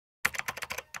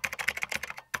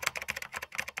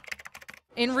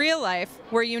In real life,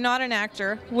 were you not an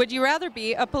actor, would you rather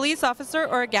be a police officer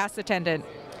or a gas attendant?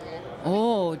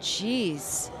 Oh,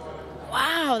 geez.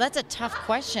 Wow, that's a tough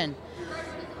question.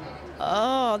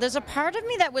 Oh, there's a part of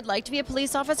me that would like to be a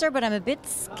police officer, but I'm a bit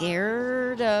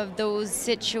scared of those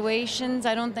situations.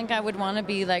 I don't think I would want to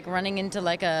be like running into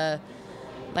like an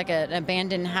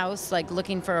abandoned house, like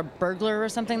looking for a burglar or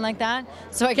something like that.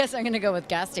 So I guess I'm going to go with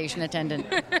gas station attendant.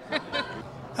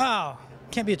 Oh,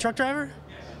 can't be a truck driver?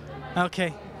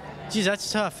 Okay. Geez, that's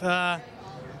tough.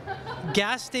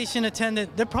 Gas station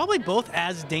attendant, they're probably both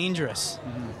as dangerous.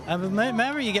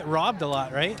 Remember, you get robbed a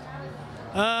lot, right?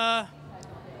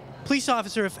 Police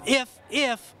officer,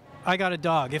 if I got a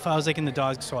dog, if I was like in the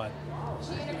dog squad.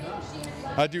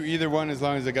 I'd do either one as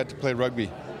long as I got to play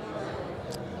rugby.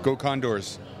 Go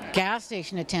Condors. Gas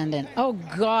station attendant. Oh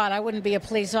God, I wouldn't be a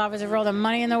police officer for all the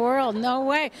money in the world. No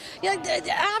way.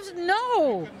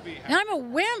 No. I'm a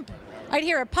wimp. I'd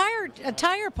hear a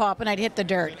tire pop and I'd hit the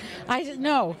dirt.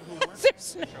 No.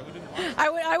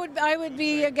 I would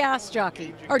be a gas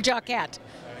jockey or jockette.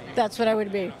 That's what I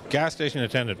would be. Gas station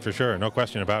attendant for sure, no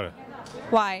question about it.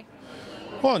 Why?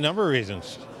 Well, a number of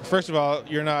reasons. First of all,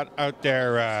 you're not out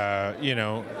there,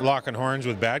 locking horns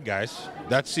with bad guys.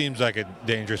 That seems like a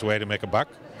dangerous way to make a buck.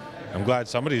 I'm glad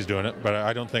somebody's doing it, but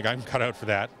I don't think I'm cut out for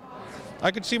that.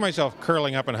 I could see myself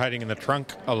curling up and hiding in the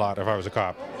trunk a lot if I was a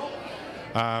cop.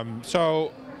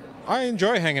 So I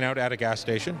enjoy hanging out at a gas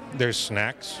station. There's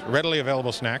snacks, readily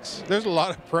available snacks. There's a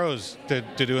lot of pros to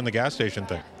doing the gas station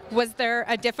thing. Was there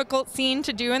a difficult scene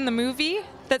to do in the movie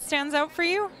that stands out for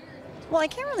you? Well, I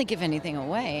can't really give anything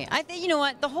away. I think, you know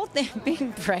what, the whole thing,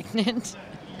 being pregnant,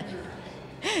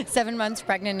 7 months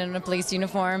pregnant in a police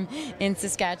uniform in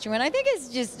Saskatchewan, I think is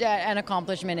just an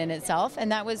accomplishment in itself.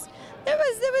 And it was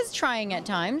trying at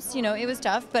times. You know, it was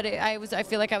tough, but I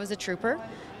feel like I was a trooper.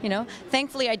 You know,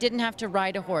 thankfully I didn't have to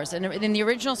ride a horse. And in the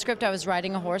original script, I was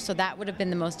riding a horse, so that would have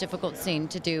been the most difficult scene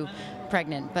to do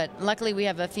pregnant. But luckily, we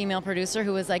have a female producer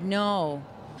who was like, no.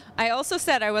 I also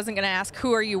said I wasn't going to ask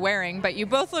who are you wearing, but you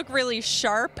both look really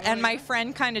sharp, and my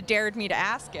friend kind of dared me to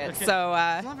ask it. Okay. So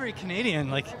it's not very Canadian.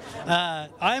 Like,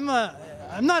 I'm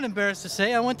not embarrassed to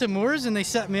say I went to Moores and they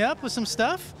set me up with some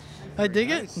stuff. I dig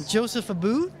it. Joseph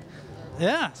Abboud.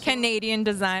 Yeah. Canadian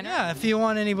designer. Yeah, if you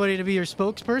want anybody to be your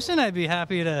spokesperson, I'd be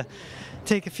happy to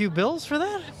take a few bills for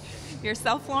that.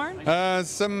 Yourself, Lauren?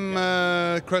 Some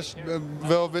crushed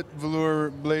velvet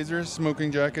velour blazer,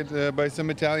 smoking jacket by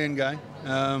some Italian guy.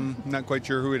 Not quite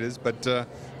sure who it is, but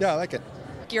yeah, I like it.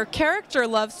 Your character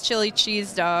loves chili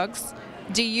cheese dogs.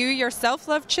 Do you yourself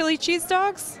love chili cheese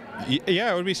dogs?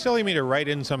 Yeah, it would be silly of me to write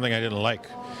in something I didn't like.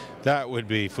 That would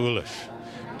be foolish.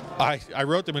 I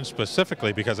wrote them in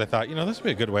specifically because I thought, this would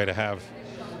be a good way to have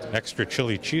extra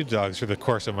chili cheese dogs through the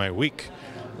course of my week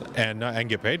and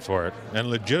get paid for it. And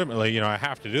legitimately, I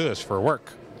have to do this for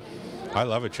work. I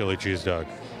love a chili cheese dog.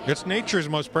 It's nature's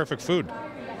most perfect food.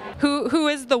 Who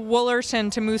is the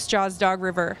Woolerton to Moose Jaw's Dog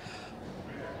River?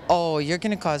 Oh, you're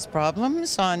going to cause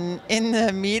problems in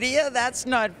the media? That's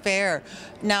not fair.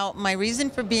 Now, my reason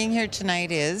for being here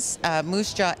tonight is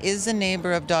Moose Jaw is a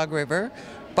neighbor of Dog River,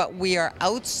 but we are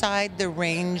outside the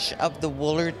range of the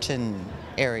Woolerton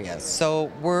area,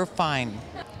 so we're fine.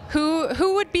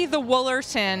 Who would be the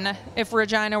Woolerton if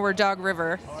Regina were Dog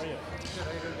River?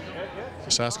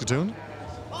 Saskatoon?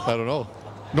 I don't know.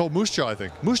 No, Moose Jaw, I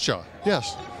think. Moose Jaw,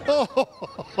 yes.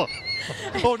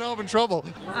 Oh, now I'm in trouble.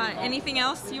 Anything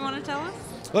else you want to tell us?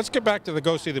 Let's get back to the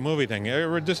go see the movie thing.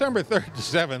 December 3rd to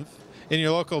 7th in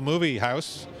your local movie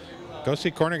house. Go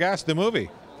see Corner Gas, the movie.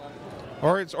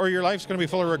 Or your life's going to be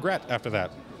full of regret after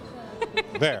that.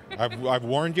 There, I've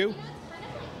warned you.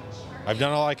 I've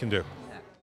done all I can do.